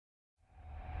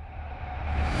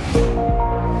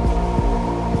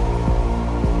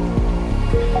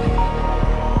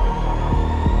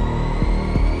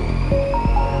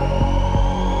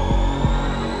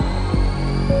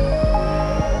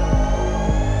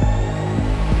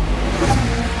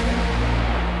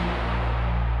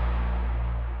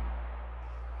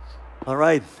All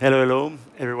right. Hello, hello,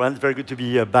 everyone. Very good to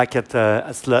be back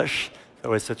at Slush.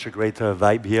 There was such a great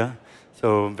vibe here.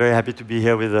 So I'm very happy to be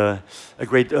here with a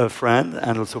great friend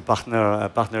and also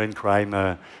partner in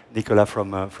crime, Nicolas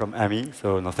from AMI.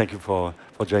 So no, thank you for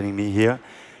joining me here.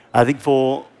 I think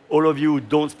for all of you who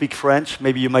don't speak French,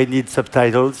 maybe you might need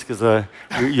subtitles because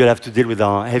you'll have to deal with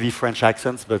our heavy French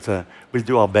accents, but we'll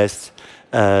do our best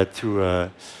to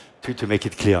make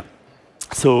it clear.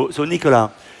 So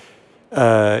Nicolas,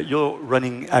 you're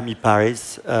running AMI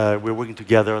Paris. We're working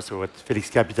together, so at Felix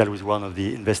Capital with one of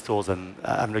the investors, and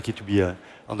I'm lucky to be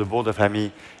on the board of AMI.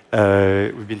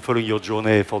 We've been following your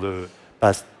journey for the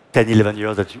past 10, 11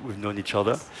 years that we've known each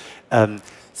other.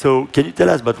 So can you tell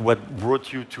us about what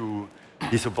brought you to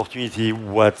this opportunity,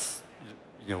 what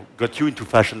got you into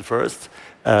fashion first,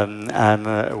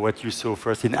 and what you saw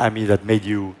first in AMI that made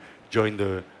you join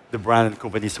the brand and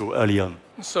company so early on?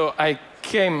 So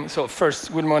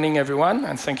first, good morning, everyone,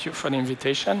 and thank you for the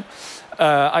invitation.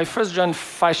 I first joined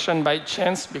fashion by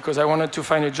chance because I wanted to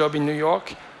find a job in New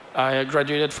York. I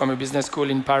graduated from a business school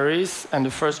in Paris, and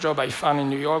the first job I found in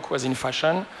New York was in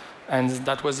fashion, and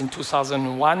that was in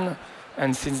 2001.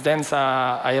 And since then,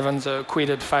 I haven't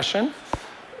quitted fashion.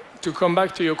 To come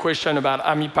back to your question about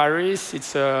AMI Paris,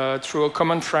 it's through a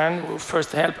common friend who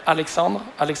first helped Alexandre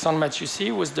Mathioussi,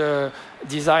 who was the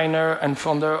designer and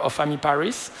founder of AMI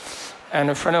Paris. And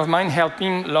a friend of mine helped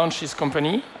him launch his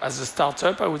company as a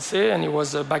startup, I would say. And he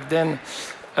was back then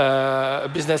a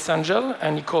business angel.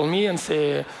 And he called me and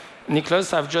said,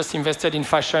 Nicolas, I've just invested in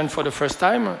fashion for the first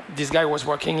time. This guy was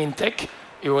working in tech.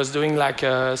 He was doing like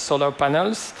solar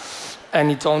panels. And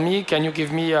he told me, can you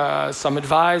give me some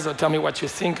advice or tell me what you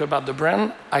think about the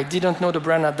brand? I didn't know the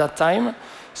brand at that time,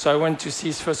 so I went to see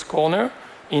his first corner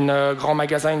in a Grand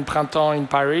Magasin in Printemps in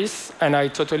Paris, and I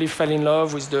totally fell in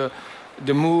love with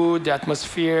the mood, the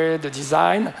atmosphere, the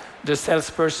design. The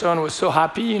salesperson was so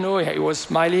happy, he was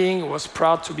smiling, he was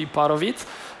proud to be part of it,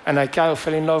 and I kind of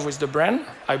fell in love with the brand.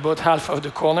 I bought half of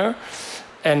the corner,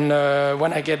 and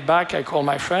when I get back, I call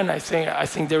my friend. I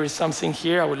think there is something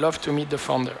here. I would love to meet the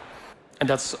founder. And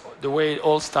that's the way it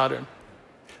all started.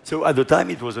 So at the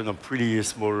time, it was a pretty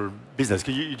small business.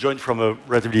 You joined from a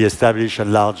relatively established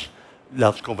and large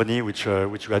company, which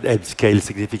you had helped scale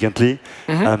significantly.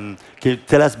 Mm-hmm. Can you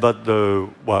tell us about the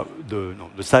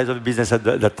size of the business at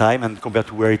that time and compared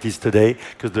to where it is today?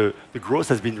 Because the growth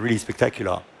has been really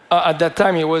spectacular. At that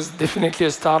time, it was definitely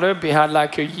a startup. We had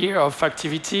like a year of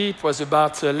activity. It was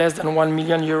about less than €1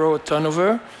 million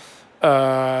turnover.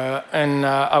 And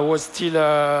I was still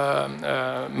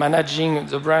managing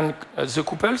the brand The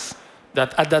Couples,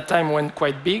 that at that time went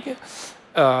quite big.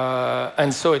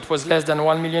 And so it was less than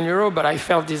 €1 million, but I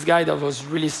felt this guy that was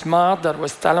really smart, that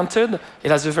was talented.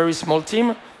 It has a very small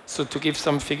team. So to give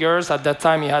some figures, at that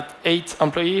time he had 8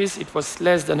 employees. It was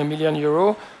less than €1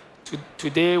 million.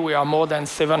 Today we are more than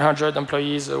 700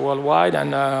 employees worldwide,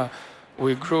 and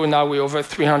we grew now with over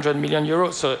 €300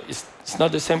 million. So it's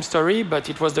not the same story, but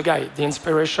it was the guy. The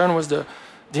inspiration was the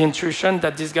intuition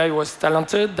that this guy was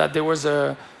talented, that there was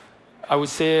I would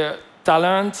say,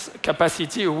 talent,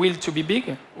 capacity, a will to be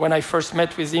big. When I first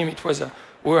met with him, it was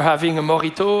we were having a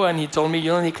mojito, and he told me,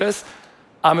 Nicolas,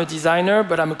 I'm a designer,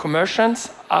 but I'm a commerciant.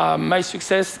 My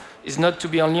success is not to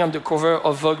be only on the cover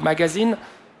of Vogue magazine.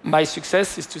 My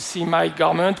success is to see my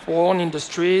garment worn in the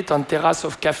street, on terrace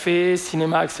of café,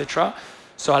 cinema, etc.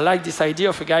 So I like this idea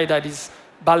of a guy that is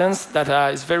balanced,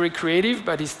 that is very creative,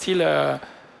 but is still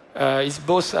is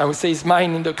both, I would say, his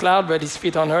mind in the cloud, but his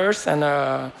feet on earth, and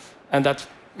that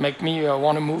make me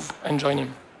want to move and join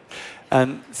him.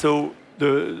 And so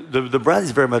the brand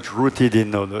is very much rooted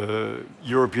in the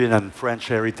European and French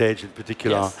heritage in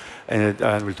particular, yes.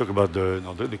 And we'll talk about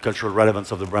the cultural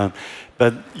relevance of the brand.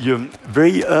 But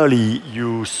very early,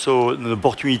 you saw an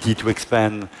opportunity to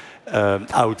expand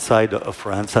outside of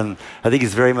France, and I think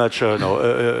it's very much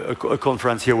a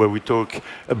conference here where we talk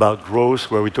about growth,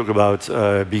 where we talk about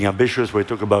being ambitious, where we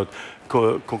talk about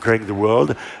conquering the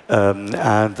world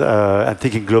and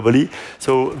thinking globally.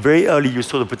 So very early, you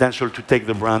saw the potential to take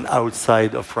the brand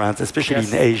outside of France, especially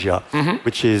yes. in Asia, mm-hmm.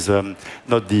 which is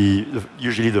not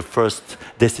usually the first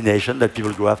destination that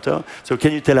people go after. So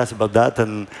can you tell us about that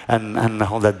and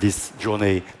how this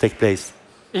journey take place?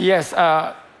 Yes.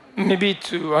 Maybe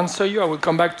to answer you, I will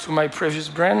come back to my previous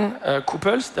brand,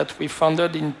 Couples, that we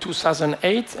founded in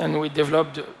 2008, and we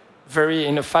developed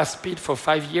in a fast speed for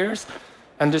 5 years.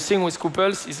 And the thing with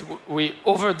Couples is we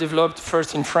overdeveloped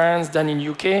first in France, then in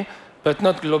UK, but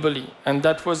not globally. And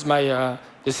that was the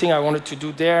thing I wanted to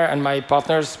do there, and my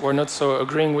partners were not so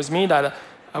agreeing with me. That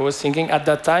I was thinking at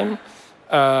that time,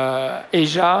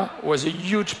 Asia was a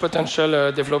huge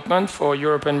potential development for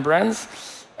European brands.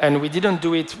 And we didn't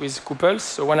do it with couples.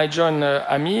 So when I joined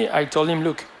Ami, I told him,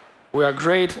 look, we are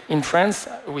great in France.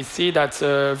 We see that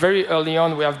very early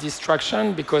on we have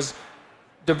distraction because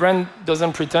the brand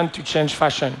doesn't pretend to change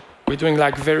fashion. We're doing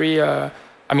like very,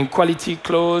 quality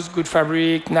clothes, good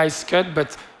fabric, nice cut,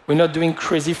 but we're not doing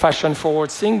crazy fashion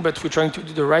forward thing, but we're trying to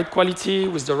do the right quality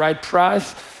with the right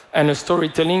price and a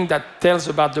storytelling that tells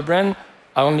about the brand.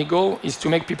 Our only goal is to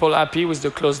make people happy with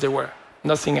the clothes they wear,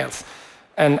 nothing else.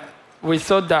 And we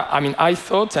thought that, I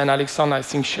thought, and Alexandre, I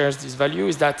think, shares this value,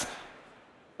 is that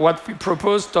what we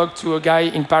proposed talked to a guy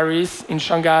in Paris, in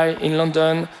Shanghai, in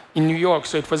London, in New York.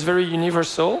 So it was very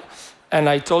universal. And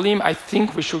I told him, I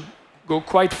think we should go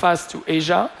quite fast to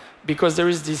Asia because there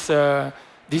is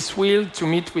this will to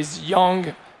meet with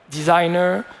young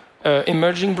designer,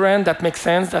 emerging brand that makes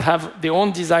sense, that have their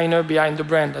own designer behind the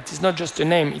brand. That is not just a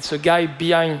name, it's a guy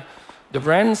behind the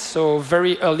brand. So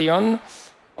very early on,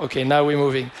 okay, now we're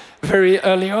moving. Very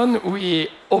early on, we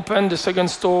opened the second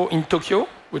store in Tokyo,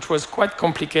 which was quite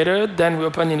complicated. Then we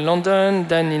opened in London,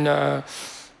 then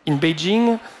in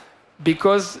Beijing,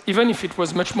 because even if it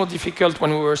was much more difficult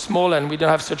when we were small and we didn't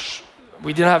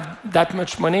have that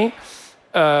much money,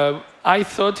 I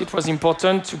thought it was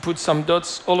important to put some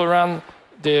dots all around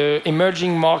the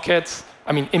emerging markets,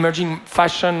 emerging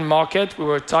fashion market we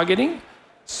were targeting.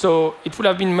 So it would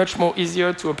have been much more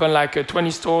easier to open like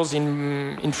 20 stores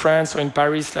in France or in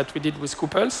Paris like we did with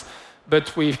couples.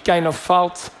 But we kind of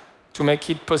fought to make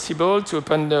it possible to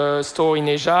open the store in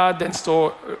Asia, then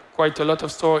quite a lot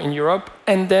of store in Europe,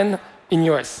 and then in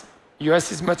US.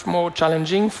 US is much more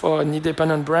challenging for an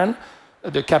independent brand.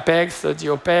 The capex, the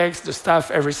opex, the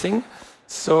staff, everything.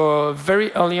 So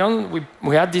very early on,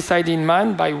 we had decided in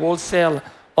mind by wholesale,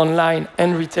 online,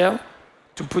 and retail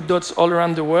to put dots all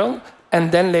around the world,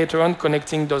 and then later on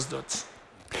connecting those dots.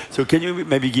 So can you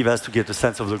maybe give us, to get a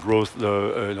sense of the growth,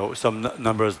 some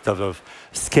numbers in terms of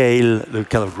scale, the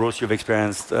kind of growth you've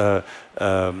experienced,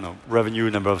 revenue,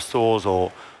 number of stores,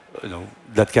 or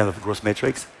that kind of growth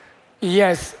matrix?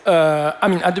 Yes.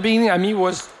 At the beginning, Ami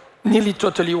was nearly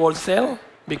totally wholesale,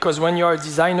 because when you're a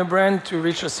designer brand, to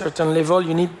reach a certain level,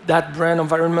 you need that brand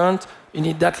environment, you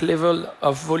need that level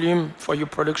of volume for your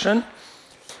production.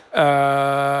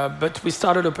 But we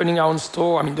started opening our own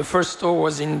store. The first store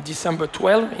was in December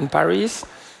 12 in Paris.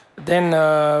 Then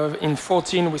in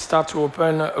 14, we start to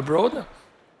open abroad.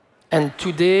 And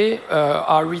today,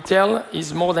 our retail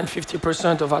is more than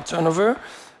 50% of our turnover.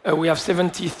 We have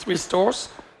 73 stores.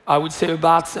 I would say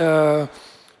about,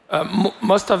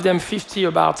 most of them, 50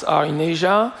 about, are in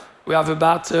Asia. We have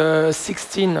about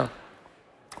 16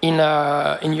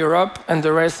 in Europe, and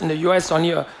the rest in the US,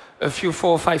 only a few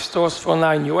 4 or 5 stores for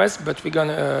now in US, but we're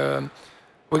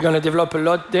gonna develop a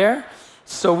lot there.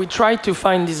 So we try to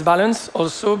find this balance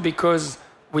also because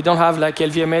we don't have like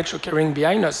LVMH or Kering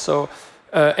behind us. So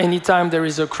anytime there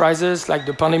is a crisis like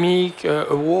the pandemic,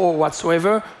 a war,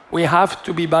 whatsoever, we have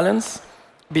to be balanced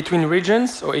between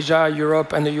regions, so Asia,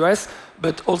 Europe, and the US,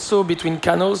 but also between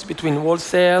channels, between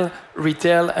wholesale,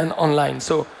 retail, and online.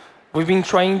 So we've been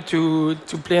trying to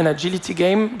play an agility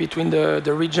game between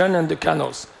the region and the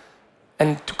channels.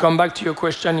 And to come back to your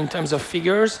question in terms of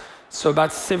figures, so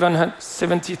about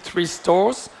 73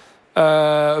 stores,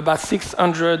 about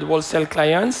 600 wholesale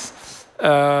clients,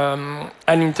 and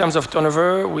in terms of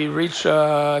turnover, we reached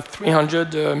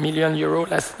 300 million euro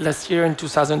last year in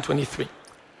 2023.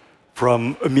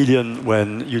 From $1 million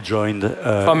when you joined?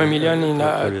 From $1 million in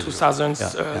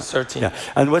 2013. Yeah.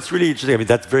 And what's really interesting,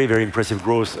 that's very, very impressive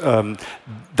growth.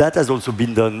 That has also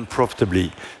been done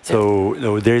profitably.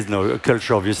 So there is a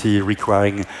culture, obviously,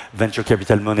 requiring venture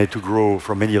capital money to grow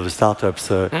from many of the startups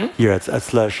here at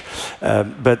Slush.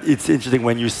 But it's interesting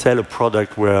when you sell a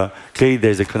product where clearly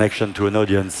there's a connection to an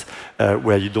audience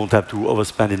where you don't have to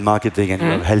overspend in marketing and you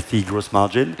have healthy gross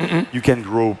margin, you can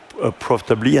grow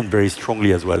profitably and very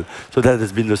strongly as well. So that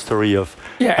has been the story of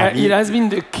Ami. It has been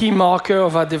the key marker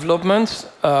of our development.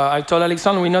 I told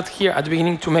Alexandre, we're not here at the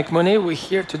beginning to make money. We're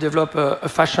here to develop a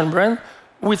fashion brand,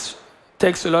 which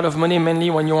takes a lot of money,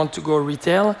 mainly when you want to go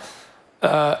retail.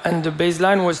 And the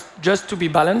baseline was just to be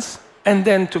balanced and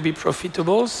then to be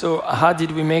profitable. So how did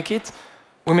we make it?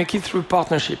 We make it through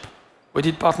partnership. We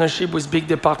did partnership with big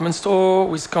department store,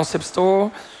 with concept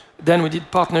store. Then we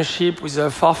did partnership with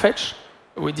Farfetch.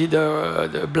 We did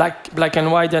the black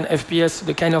and white and FPS,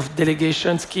 the kind of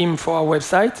delegation scheme for our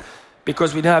website,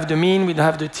 because we didn't have the mean, we didn't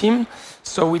have the team.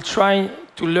 So we try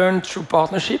to learn through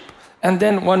partnership. And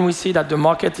then when we see that the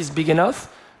market is big enough,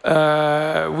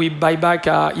 we buy back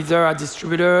either our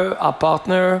distributor, our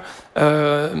partner,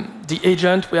 the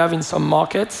agent we have in some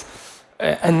markets.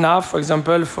 And now, for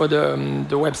example, for the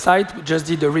website, we just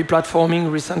did the replatforming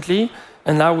recently.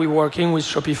 And now we're working with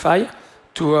Shopify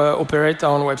to operate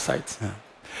our own website. Yeah.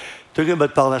 Talking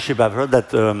about partnership, I've heard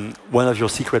that one of your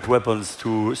secret weapons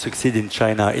to succeed in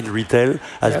China in retail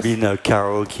has been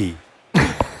karaoke.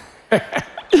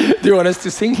 Do you want us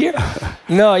to sing here?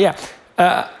 No, yeah.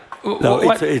 No,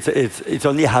 it's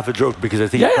only half a joke because I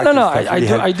think.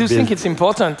 I do think it's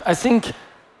important. I think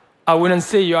I wouldn't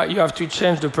say you have to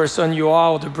change the person you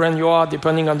are or the brand you are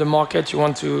depending on the market you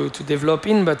want to develop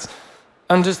in, but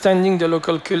understanding the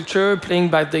local culture, playing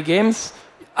by the games,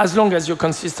 as long as you're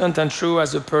consistent and true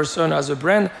as a person, as a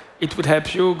brand, it would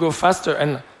help you go faster.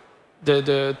 And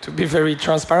to be very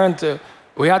transparent,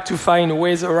 we had to find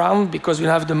ways around because we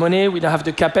don't have the money, we don't have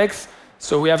the capex,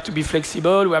 so we have to be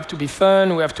flexible, we have to be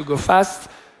fun, we have to go fast,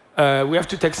 we have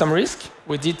to take some risk.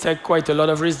 We did take quite a lot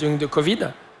of risk during the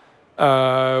COVID.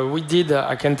 We did,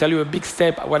 I can tell you a big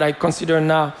step, what I consider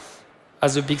now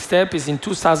as a big step is in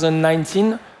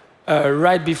 2019,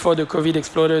 right before the COVID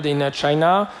exploded in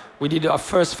China, we did our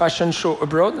first fashion show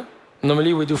abroad.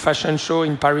 Normally we do fashion show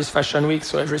in Paris Fashion Week,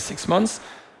 so every 6 months.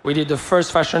 We did the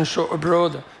first fashion show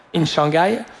abroad in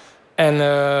Shanghai. And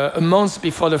a month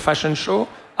before the fashion show,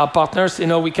 our partners said,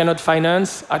 no, we cannot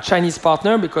finance. Our Chinese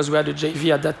partner, because we had a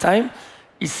JV at that time,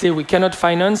 he said, we cannot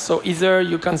finance, so either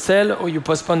you cancel or you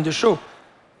postpone the show.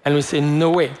 And we said,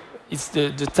 no way. It's the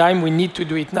time, we need to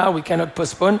do it now, we cannot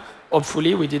postpone.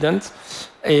 Hopefully, we didn't.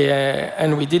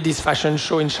 And we did this fashion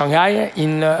show in Shanghai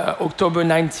in October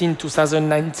 19,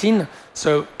 2019,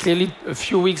 so clearly a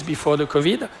few weeks before the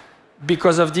COVID.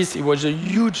 Because of this, it was a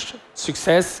huge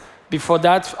success. Before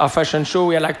that, our fashion show,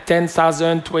 we had like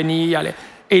 10,000, 20,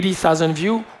 80,000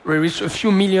 views. We reached a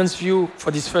few millions views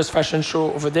for this first fashion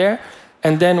show over there.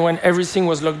 And then when everything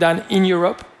was locked down in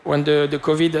Europe, when the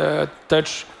COVID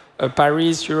touched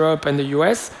Paris, Europe, and the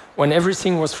US, when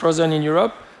everything was frozen in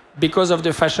Europe, because of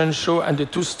the fashion show and the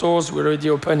 2 stores we already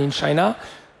opened in China,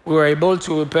 we were able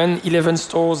to open 11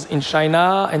 stores in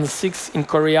China and 6 in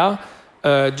Korea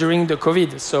during the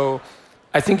COVID. So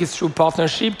I think it's through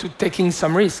partnership to taking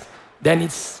some risk. Then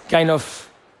it's kind of,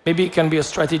 maybe it can be a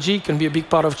strategy, it can be a big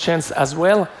part of chance as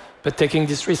well, but taking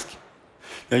this risk.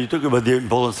 Now you talk about the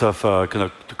importance of kind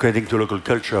of connecting to local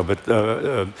culture, but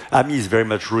AMI is very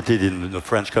much rooted in the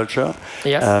French culture.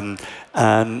 Yes.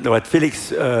 And at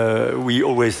Felix, we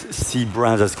always see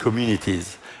brands as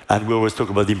communities, and we always talk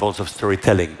about the importance of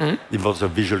storytelling, the importance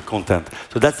of visual content.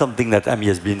 So that's something that AMI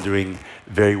has been doing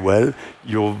very well.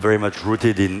 You're very much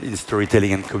rooted in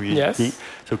storytelling and community. Yes.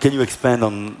 So can you expand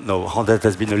on how that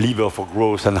has been a lever for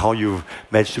growth and how you've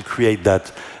managed to create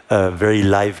that very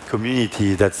live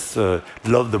community that's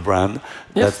love the brand,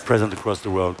 that's present across the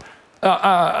world?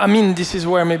 I mean, this is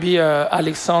where maybe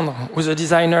Alexandre, who's a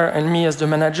designer, and me as the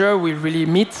manager, we really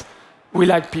meet. We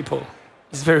like people.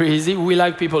 It's very easy. We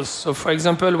like people. So, for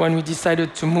example, when we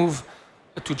decided to move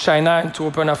to China and to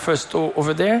open our first store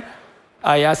over there,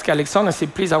 I asked Alexandre, I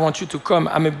said, please, I want you to come.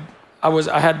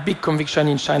 I had big conviction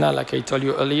in China, like I told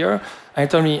you earlier. And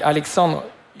he told me, Alexandre,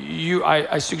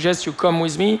 I suggest you come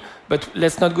with me, but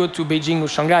let's not go to Beijing or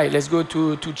Shanghai. Let's go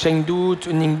to Chengdu, to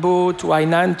Ningbo, to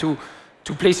Hainan, to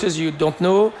places you don't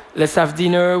know. Let's have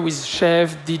dinner with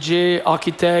chef, DJ,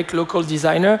 architect, local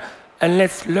designer, and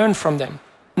let's learn from them.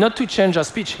 Not to change our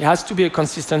speech. It has to be a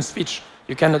consistent speech.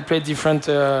 You cannot play different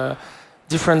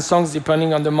songs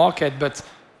depending on the market, but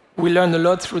we learn a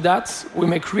lot through that. We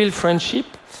make real friendship,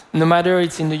 no matter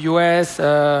it's in the US,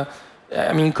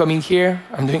 coming here,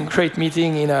 I'm doing a great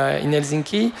meeting in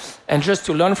Helsinki, and just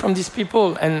to learn from these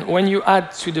people. And when you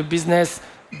add to the business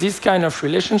this kind of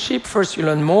relationship, first you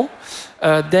learn more,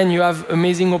 then you have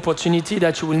amazing opportunity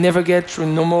that you will never get through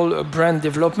normal brand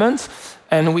development.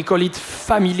 And we call it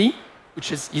family,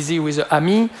 which is easy with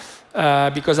AMI,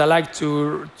 because I like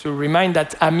to remind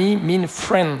that AMI means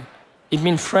friend. It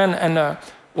means friend, and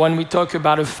when we talk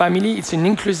about a family, it's an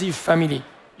inclusive family.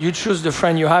 You choose the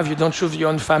friend you have, you don't choose your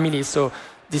own family. So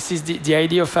this is the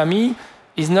idea of family,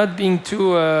 is not being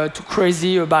too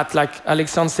crazy about, like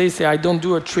Alexandre says, I don't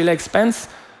do a trill expense,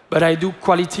 but I do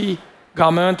quality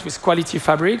garment with quality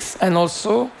fabrics. And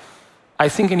also, I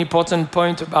think an important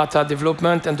point about our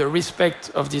development and the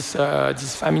respect of this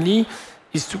family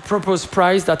is to propose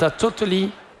prices that are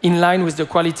totally in line with the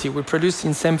quality. We produce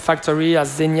in same factory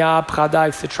as Zegna, Prada,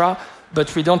 etc.,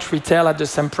 but we don't retail at the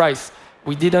same price.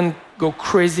 We didn't go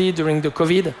crazy during the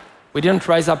COVID. We didn't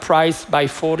raise our price by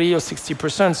 40 or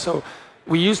 60%. So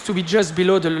we used to be just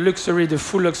below the luxury, the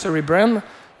full luxury brand.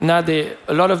 Now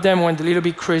a lot of them went a little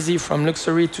bit crazy from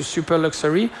luxury to super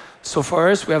luxury. So for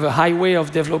us, we have a highway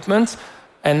of development.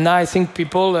 And now I think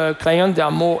people, clients, they are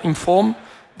more informed.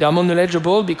 They are more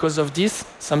knowledgeable because of this.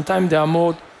 Sometimes they are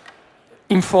more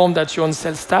informed than your own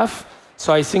sales staff.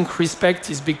 So I think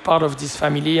respect is a big part of this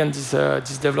family and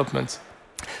this development.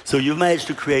 So you've managed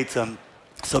to create some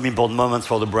important moments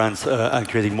for the brands and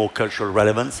creating more cultural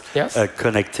relevance, Yes.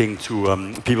 Connecting to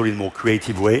people in a more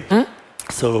creative way.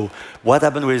 So what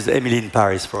happened with Emily in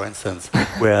Paris, for instance,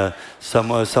 where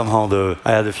somehow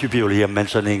I had a few people here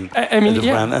mentioning Emily, the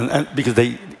brand, and because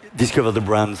they discovered the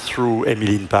brand through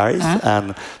Emily in Paris,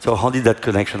 and so how did that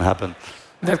connection happen?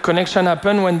 That connection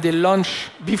happened when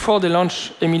before they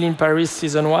launched Emily in Paris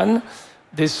season 1.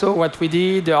 They saw what we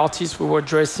did, the artists we were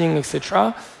dressing,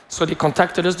 etc. So they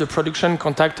contacted us, the production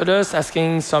contacted us,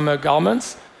 asking some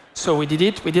garments. So we did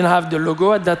it. We didn't have the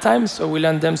logo at that time, so we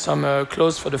lent them some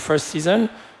clothes for the first season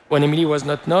when Emily was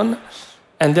not known.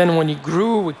 And then when it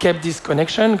grew, we kept this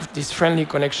connection, this friendly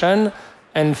connection.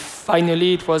 And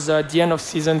finally, it was at the end of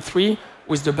season 3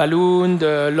 with the balloon,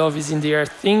 the Love is in the Air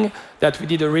thing, that we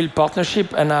did a real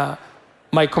partnership. And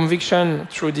my conviction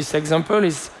through this example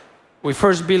is we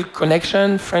first built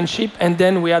connection, friendship, and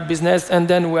then we had business, and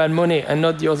then we had money, and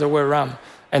not the other way around.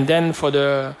 And then for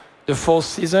the 4th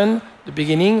season, the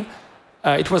beginning,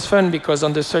 it was fun because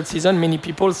on the 3rd season, many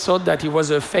people thought that it was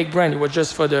a fake brand. It was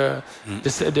just for the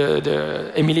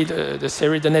Emily, the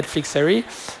series, the Netflix series.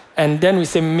 And then we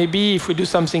say, maybe if we do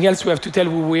something else, we have to tell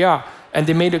who we are. And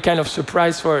they made a kind of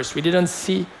surprise for us. We didn't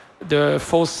see the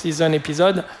 4th season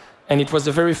episode, and it was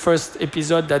the very first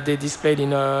episode that they displayed in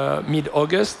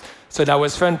mid-August. So that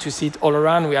was fun to see it all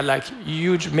around. We had like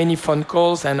many phone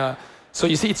calls, and so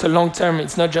you see, it's a long term.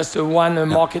 It's not just a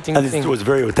marketing thing. And it was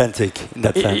very authentic in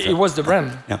that sense. It was the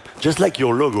brand. Yeah, just like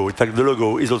your logo. In fact, the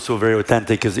logo is also very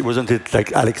authentic, because wasn't it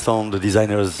like Alexandre, the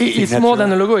designer's signature? It's more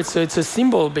than a logo. It's a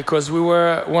symbol, because we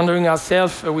were wondering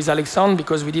ourselves with Alexandre,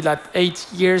 because we did like 8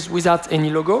 years without any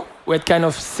logo. We had kind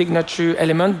of signature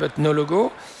element, but no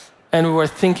logo. And we were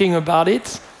thinking about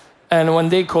it. And one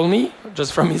day he called me,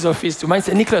 just from his office to mine,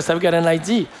 said, Nicolas, I've got an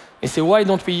idea. He said, why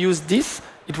don't we use this?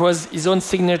 It was his own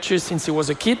signature since he was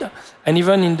a kid. And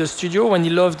even in the studio, when he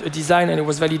loved a design and he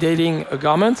was validating a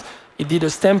garment, he did a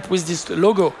stamp with this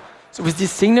logo. So with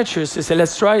this signature, so he said,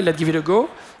 let's try, let's give it a go.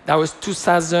 That was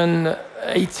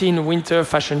 2018 winter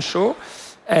fashion show.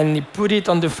 And he put it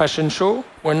on the fashion show,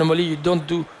 where normally you don't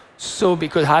do so,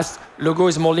 because logo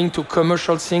is more linked to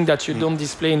commercial thing that you don't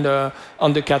display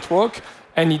on the catwalk.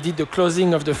 And he did the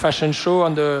closing of the fashion show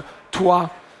on the toit,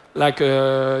 like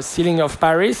a ceiling of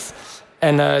Paris.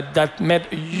 And that made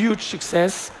a huge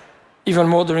success, even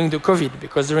more during the COVID,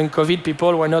 because during COVID,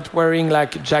 people were not wearing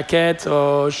like jackets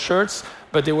or shirts,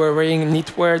 but they were wearing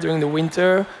knitwear during the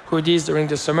winter, hoodies during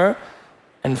the summer.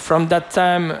 And from that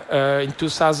time, in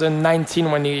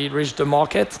 2019, when he reached the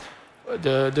market,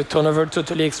 the turnover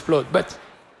totally exploded. But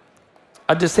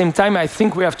at the same time, I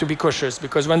think we have to be cautious,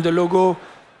 because when the logo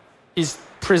is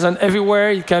present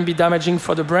everywhere, it can be damaging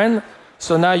for the brand.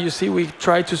 So now you see, we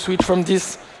try to switch from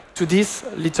this to this,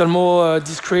 little more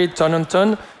discreet,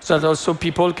 ton-on-ton, so that also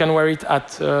people can wear it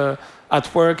at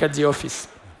work, at the office.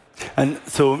 And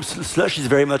so Slush is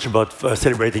very much about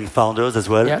celebrating founders as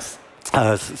well. Yes.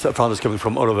 So founders coming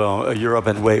from all over Europe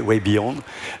and way beyond.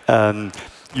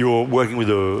 You're working with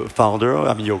a founder,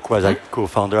 I mean, you're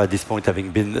quasi-co-founder at this point,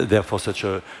 having been there for such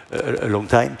a long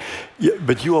time.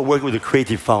 But you are working with a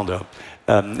creative founder.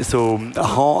 So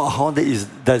how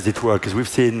does it work? Because we've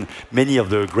seen many of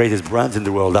the greatest brands in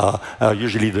the world are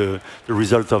usually the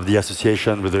result of the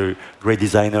association with a great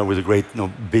designer, with a great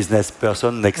business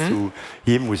person next to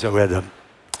him. We had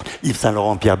Yves Saint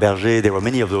Laurent, Pierre Berger. There were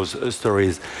many of those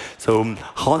stories. So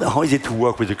how is it to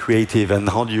work with a creative, and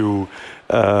how do you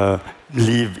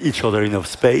leave each other enough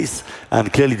space?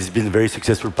 And clearly, it's been a very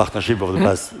successful partnership over the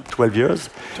past 12 years.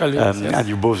 12 years, yes. And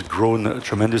you've both grown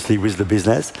tremendously with the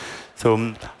business.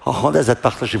 So how does that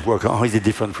partnership work? How is it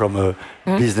different from a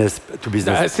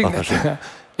business-to-business I think partnership? That's an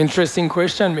interesting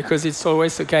question, because it's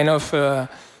always a kind of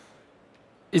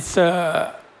it's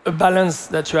a balance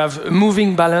that you have, a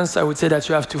moving balance, I would say, that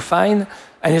you have to find.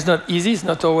 And it's not easy. It's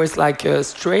not always like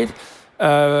straight.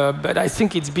 But I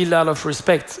think it's built out of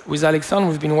respect. With Alexandre,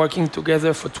 we've been working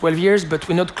together for 12 years, but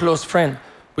we're not close friends.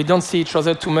 We don't see each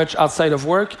other too much outside of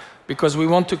work, because we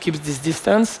want to keep this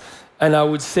distance. And I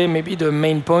would say maybe the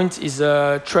main point is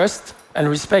trust and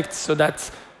respect, so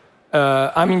that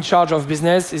I'm in charge of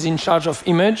business, he's in charge of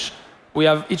image. We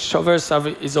have each of us have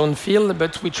his own field,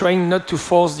 but we're trying not to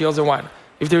force the other one.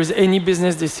 If there is any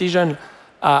business decision,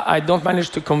 I don't manage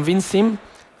to convince him.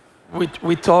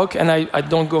 We talk, and I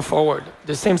don't go forward.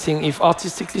 The same thing, if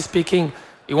artistically speaking,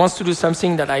 he wants to do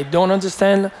something that I don't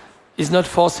understand, he's not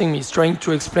forcing me, he's trying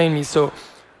to explain me. So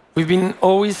we've been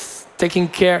always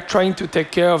trying to take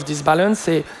care of this balance.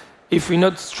 If we're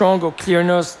not strong or clear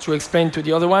enough to explain to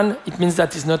the other one, it means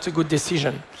that it's not a good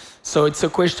decision. So it's a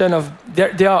question of,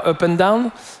 they are up and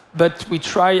down, but we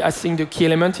try, I think the key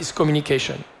element is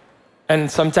communication. And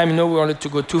sometimes, we wanted to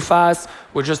go too fast,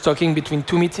 we're just talking between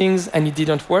two meetings, and it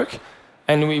didn't work.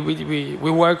 And we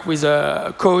work with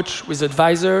a coach, with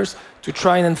advisors, to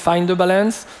try and find the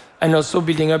balance, and also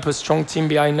building up a strong team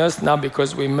behind us now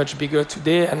because we're much bigger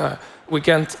today, and we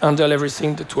can't handle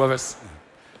everything, the two of us.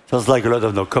 Sounds like a lot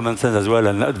of common sense as well,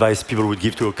 and advice people would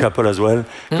give to a couple as well.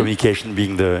 Communication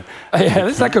being the yeah,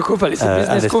 it's like a couple. It's a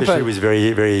business and couple. especially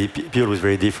with people with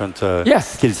very different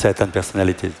skill set and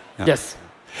personalities. Yeah. Yes.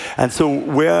 And so,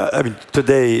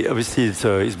 today, obviously,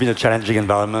 it's been a challenging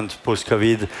environment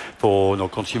post-COVID for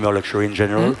consumer luxury in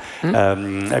general.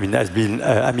 AMI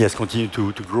has continued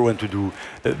to grow and to do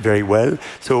very well.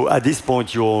 So, at this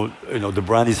point, the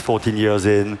brand is 14 years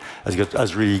in,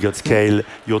 has really got scale.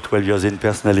 You're 12 years in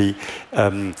personally.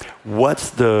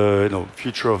 What's the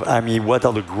future of AMI? What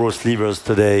are the growth levers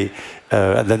today?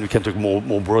 And then we can talk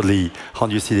more broadly. How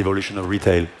do you see the evolution of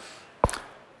retail?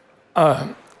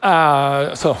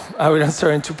 So I will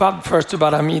answer in two parts. First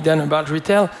about AMI, then about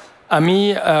retail.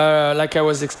 AMI, like I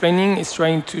was explaining, is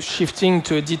trying to shifting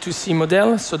to a D2C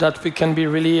model so that we can be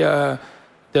really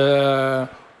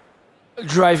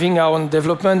driving our own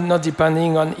development, not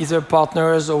depending on either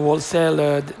partners or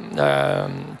wholesale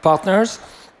partners.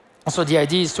 So the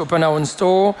idea is to open our own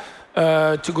store,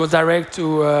 to go direct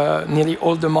to nearly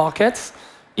all the markets.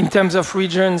 In terms of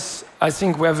regions, I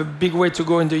think we have a big way to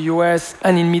go in the US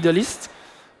and in Middle East.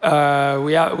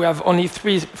 We have only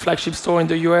 3 flagship stores in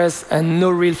the US and no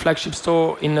real flagship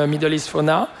store in the Middle East for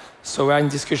now. So we are in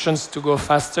discussions to go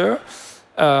faster.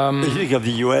 If you think of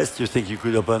the US, do you think you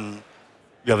could open,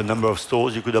 you have a number of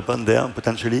stores you could open there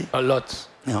potentially? A lot.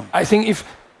 Yeah. I think if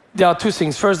there are 2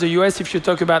 things. First, the US, if you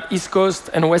talk about East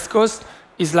Coast and West Coast,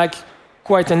 is like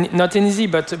quite not an easy,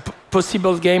 but a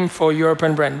possible game for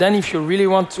European brand. Then if you really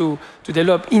want to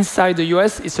develop inside the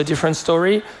US, it's a different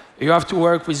story. You have to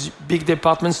work with big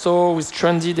department store, with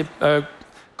trendy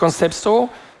concept store.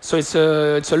 So it's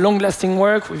a long-lasting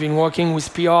work. We've been working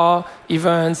with PR,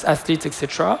 events, athletes,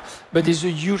 etc. But it's a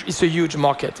huge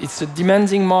market. It's a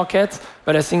demanding market.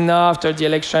 But I think now after the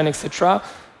election, etc.,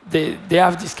 they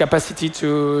have this capacity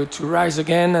to rise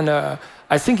again. And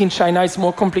I think in China it's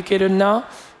more complicated now.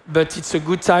 But it's a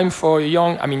good time for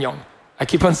young. I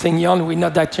keep on saying young. We're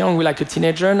not that young. We're like a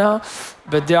teenager now.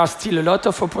 But there are still a lot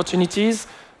of opportunities.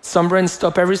 Some brands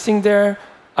stop everything there.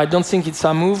 I don't think it's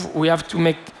a move. We have to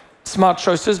make smart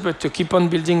choices, but to keep on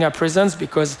building our presence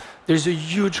because there's a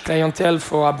huge clientele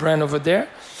for our brand over there.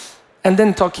 And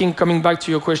then coming back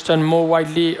to your question more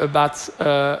widely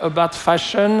about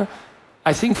fashion,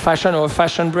 I think fashion or a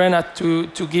fashion brand had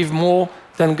to give more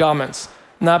than garments.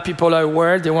 Now people are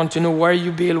aware. They want to know where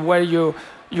you build, where you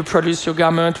produce your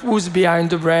garment, who's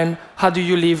behind the brand, how do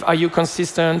you live, are you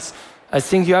consistent? I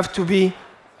think you have to be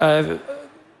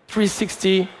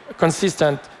 360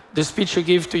 consistent. The speech you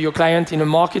give to your client in a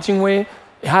marketing way,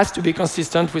 it has to be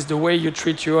consistent with the way you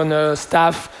treat your own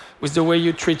staff, with the way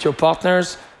you treat your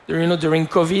partners. During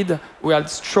COVID, we had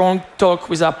strong talk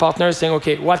with our partners saying,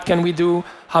 okay, what can we do?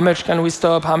 How much can we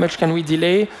stop? How much can we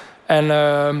delay? And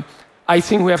I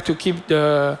think we have to keep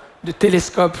the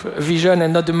telescope vision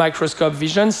and not the microscope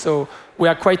vision. So we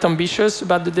are quite ambitious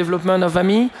about the development of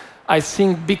AMI. I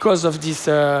think because of this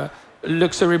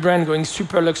luxury brand going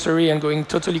super luxury and going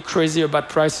totally crazy about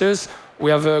prices,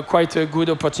 we have quite a good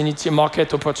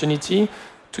market opportunity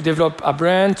to develop a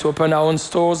brand, to open our own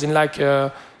stores in like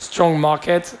a strong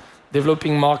market,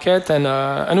 developing market,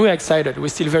 and we're excited. We're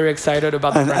still very excited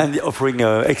about the brand. And offering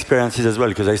experiences as well,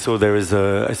 because I saw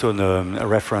a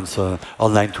reference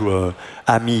online to a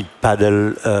AMI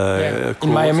paddle course.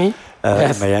 In Miami.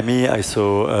 Yes. In Miami, I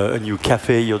saw a new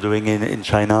cafe you're doing in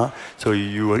China. So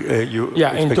you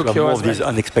expect to have more of these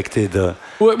unexpected.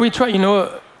 We try,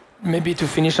 maybe to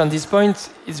finish on this point.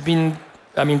 It's been,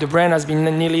 the brand has been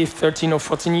nearly 13 or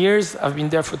 14 years. I've been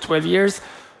there for 12 years.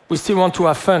 We still want to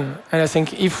have fun, and I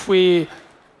think if we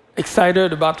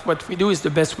excited about what we do, is the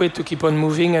best way to keep on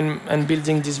moving and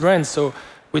building this brand. So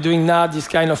we're doing now this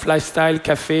kind of lifestyle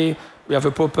cafe. We have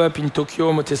a pop-up in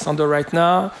Tokyo, Motesando right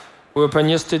now. We opened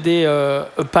yesterday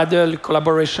a paddle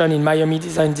collaboration in Miami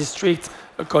Design District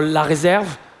called La Réserve,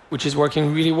 which is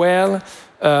working really well.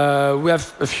 We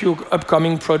have a few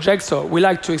upcoming projects, so we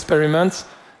like to experiment.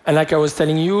 And like I was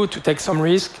telling you, to take some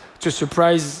risk, to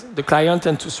surprise the client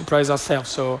and to surprise ourselves.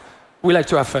 So we like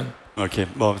to have fun. Okay,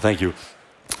 well, thank you.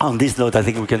 On this note, I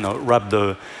think we can wrap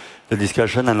the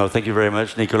discussion. And thank you very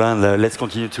much, Nicolas. And let's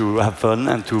continue to have fun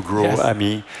and to grow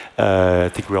AMI. I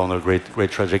think we're on a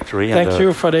great trajectory. Thank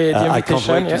you for the invitation. I can't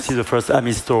wait to see the first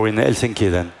AMI store in Helsinki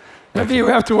then. Maybe we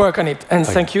have to work on it. And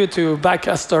thank you to back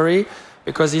our story,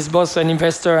 because he's both an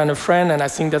investor and a friend, and I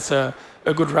think that's a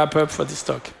good wrap-up for this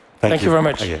talk. Thank you very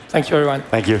much. Thank you, everyone.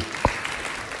 Thank you.